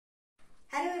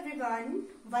everyone,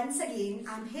 once again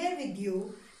I'm here with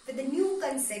you with a new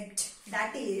concept,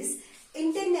 that is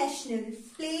International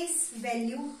Place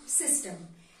Value System.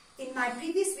 In my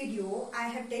previous video I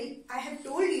have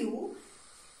told you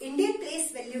Indian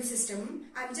Place Value System.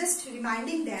 I'm just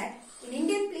reminding that in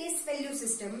Indian Place Value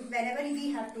System, whenever we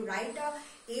have to write a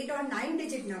 8 or 9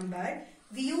 digit number,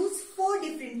 we use 4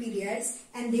 different periods,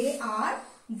 and they are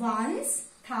ones,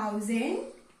 thousand,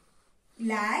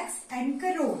 lakhs and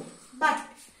crore. But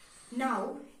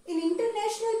now in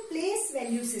International Place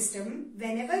Value System,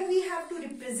 whenever we have to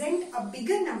represent a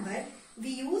bigger number, we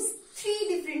use 3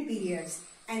 different periods,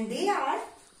 and they are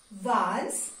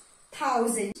ones,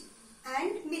 thousand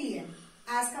and million,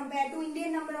 as compared to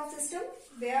Indian number of system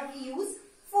where we use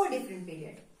 4 different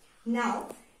periods. Now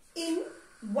in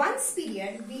ones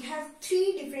period we have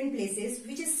 3 different places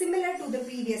which is similar to the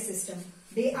previous system.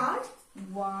 They are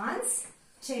ones,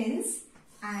 tens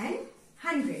and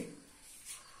hundred.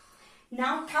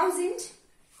 Now thousand,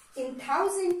 in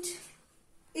thousand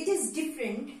it is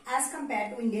different as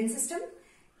compared to Indian system.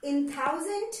 In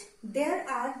thousand there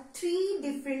are 3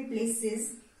 different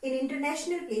places in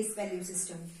International Place Value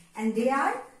System, and they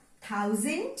are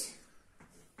 1,000,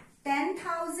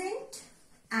 10,000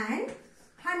 and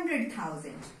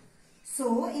 100,000.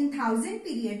 So in 1,000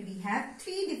 period we have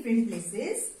 3 different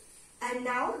places. And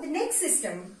now the next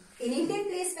system, in Indian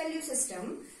Place Value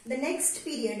System, the next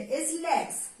period is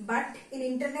lakhs, but in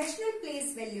International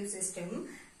Place Value System,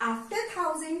 after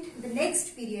 1,000 the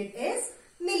next period is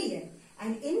million,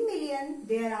 and in million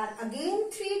there are again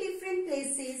 3 different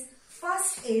places.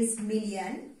 First is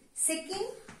million,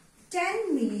 second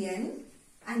 10 million,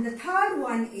 and the third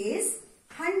one is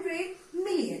 100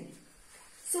 million.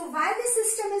 So why this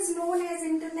system is known as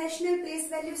International Place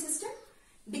Value System?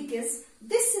 Because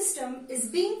this system is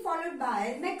being followed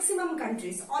by maximum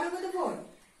countries all over the world.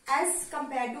 As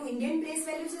compared to Indian Place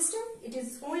Value System, it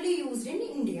is only used in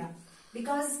India.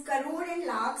 Because crore and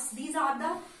lakhs, these are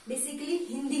the basically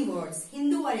Hindi words,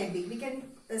 Hindu-Arabic. We can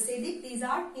say that these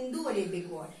are Hindu-Arabic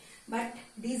words. But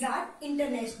these are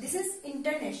international. This is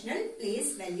International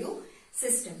Place Value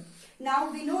System.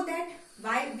 Now we know that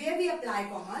where we apply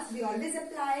commas, we always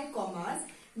apply commas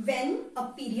when a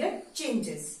period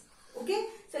changes. Okay,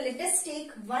 so let us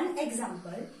take one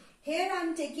example. Here I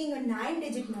am taking a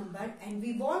 9-digit number, and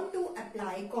we want to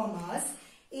apply commas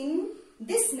in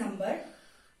this number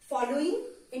following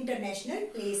International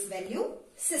Place Value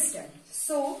System.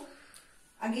 So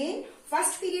again,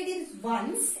 first period is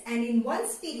ones, and in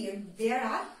ones period there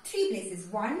are 3 places,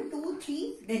 1, 2,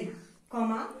 3, then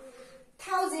comma.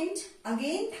 1,000,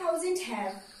 again 1,000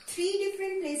 have 3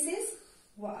 different places,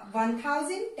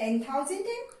 1,000, 10,000 and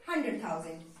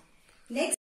 100,000.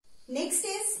 Next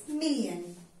is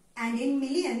million, and in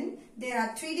million there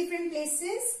are 3 different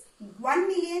places, 1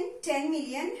 million, 10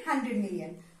 million, 100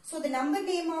 million. So the number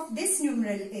name of this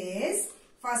numeral is,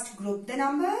 first group the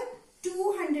number,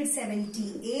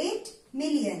 278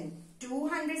 million,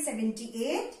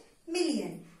 278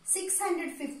 million,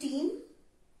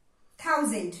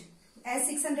 615,000, as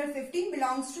 615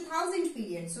 belongs to 1,000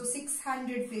 period, so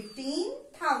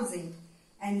 615,000,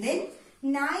 and then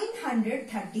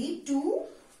 932.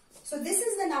 So this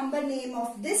is the number name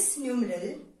of this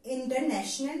numeral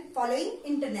following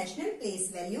International Place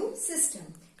Value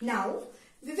System. Now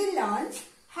we will learn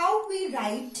how we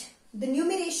write the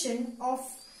numeration of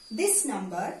this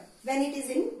number when it is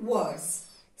in words.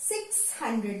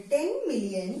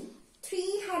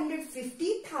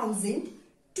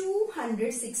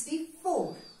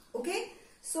 610,350,264. Okay,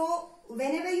 so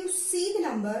whenever you see the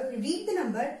number, read the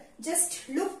number, just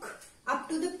look up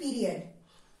to the period.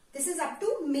 This is up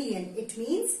to million. It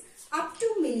means up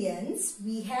to millions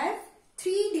we have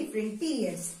 3 different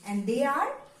periods, and they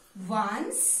are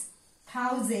ones,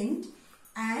 thousand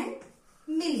and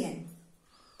million.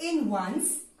 In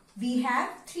ones we have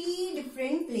 3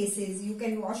 different places. You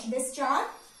can watch this chart.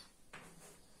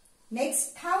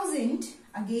 Next, thousand,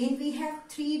 again we have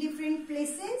 3 different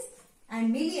places,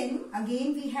 and million,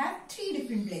 again we have 3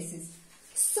 different places.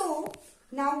 So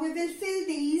now we will fill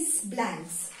these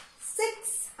blanks.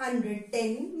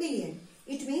 610 million.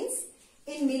 It means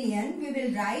in million we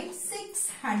will write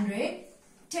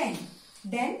 610.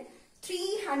 Then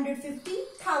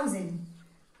 350,000.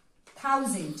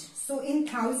 So in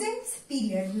thousands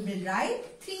period we will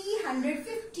write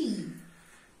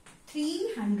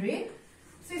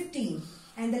 315.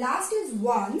 And the last is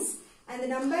ones, and the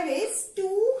number is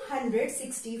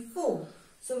 264.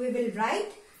 So we will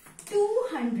write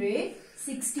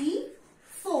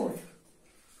 264.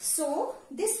 So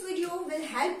this video will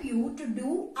help you to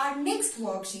do our next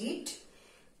worksheet,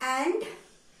 and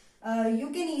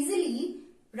you can easily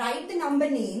write the number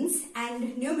names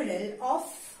and numeral of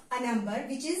a number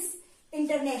which is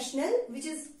international, which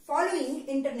is following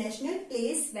international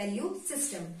place value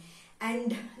system.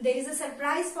 And there is a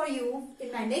surprise for you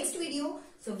in my next video,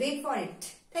 so wait for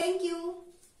it. Thank you.